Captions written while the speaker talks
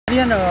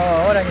Mariano,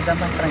 ahora que estás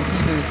más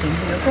tranquilo y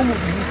distendido, ¿cómo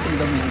viviste el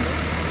domingo?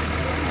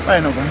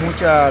 Bueno,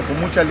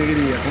 con mucha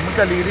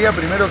alegría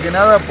primero que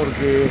nada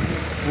porque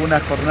fue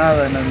una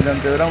jornada en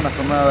Almirante Brown, una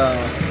jornada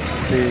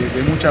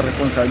de mucha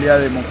responsabilidad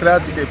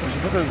democrática y por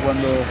supuesto que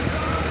cuando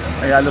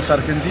a los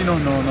argentinos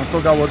nos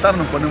toca votar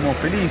nos ponemos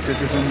felices,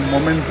 es un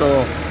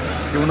momento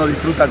que uno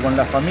disfruta con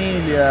la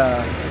familia,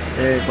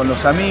 con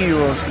los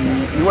amigos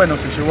y bueno,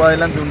 se llevó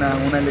adelante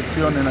una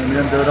elección en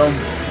Almirante Brown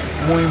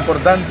muy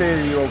importante,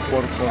 digo,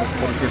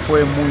 porque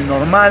fue muy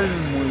normal,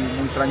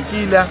 muy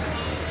tranquila.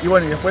 Y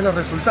bueno, y después los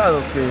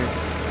resultados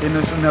que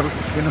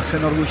nos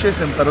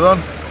enorgullecen,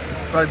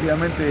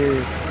 prácticamente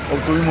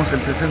obtuvimos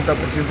el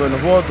 60% de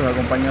los votos, de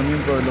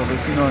acompañamiento de los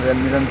vecinos de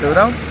Almirante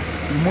Brown,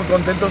 y muy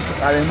contentos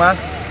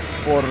además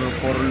por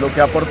lo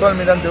que aportó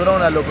Almirante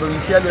Brown a lo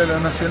provincial y a lo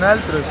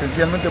nacional, pero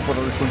esencialmente por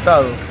el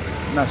resultado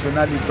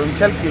nacional y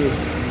provincial que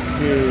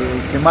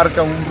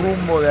marca un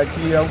rumbo de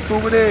aquí a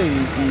octubre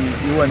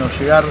y bueno,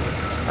 llegar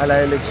a las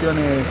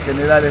elecciones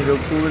generales de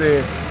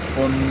octubre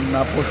con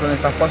apoyo en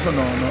estas pasos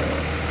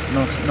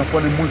nos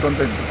pone muy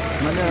contentos.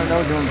 Mariano, la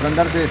última,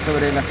 preguntarte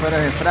sobre las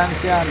obras de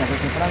Francia, las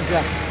obras de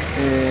Francia,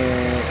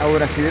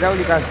 obras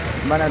hidráulicas,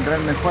 van a traer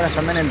mejoras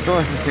también en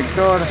todo ese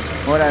sector,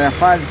 obra de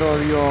asfalto,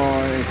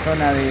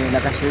 zona de la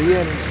calle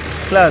 10.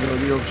 Claro,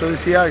 yo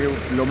decía que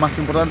lo más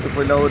importante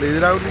fue la obra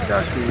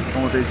hidráulica, que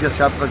como te decía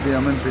ya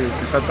prácticamente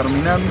se está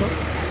terminando,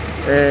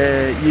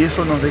 y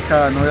eso nos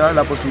da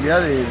la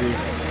posibilidad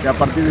de a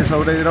partir de esa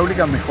obra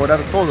hidráulica mejorar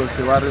todo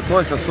ese barrio,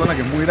 toda esa zona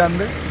que es muy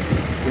grande,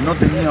 que no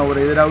tenía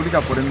obra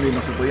hidráulica, por ende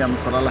no se podían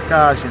mejorar las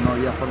calles, no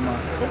había forma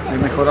de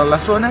mejorar la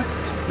zona,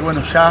 y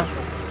bueno, ya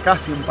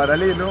casi en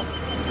paralelo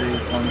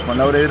con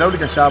la obra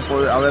hidráulica ya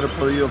haber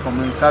podido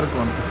comenzar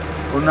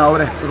con una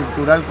obra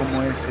estructural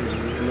como es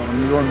el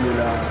hormigón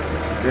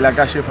de la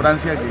calle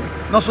Francia, que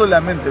no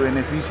solamente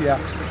beneficia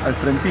al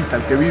frentista,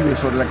 al que vive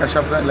sobre la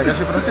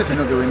calle Francia,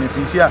 sino que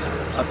beneficia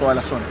a toda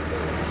la zona.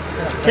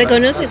 ¿Se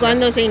conoce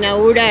cuándo se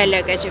inaugura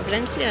la calle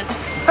Francia?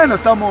 Bueno,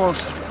 estamos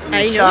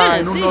ahí ya nomás,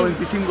 en un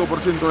sí.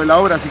 95% de la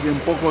obra, así que en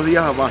pocos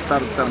días va a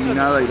estar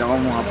terminada y la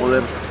vamos a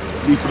poder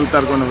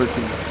disfrutar con los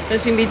vecinos.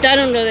 Nos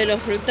invitaron lo de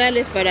los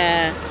frutales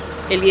para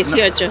el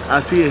 18. No,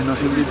 así es,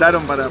 nos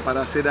invitaron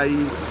para hacer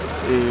ahí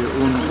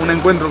un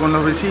encuentro con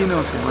los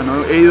vecinos.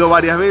 Bueno, he ido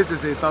varias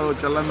veces, he estado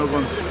charlando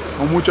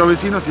con muchos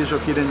vecinos y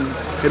ellos quieren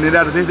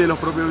generar desde los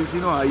propios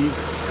vecinos ahí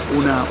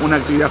una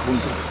actividad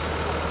juntos.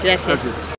 Gracias. Gracias.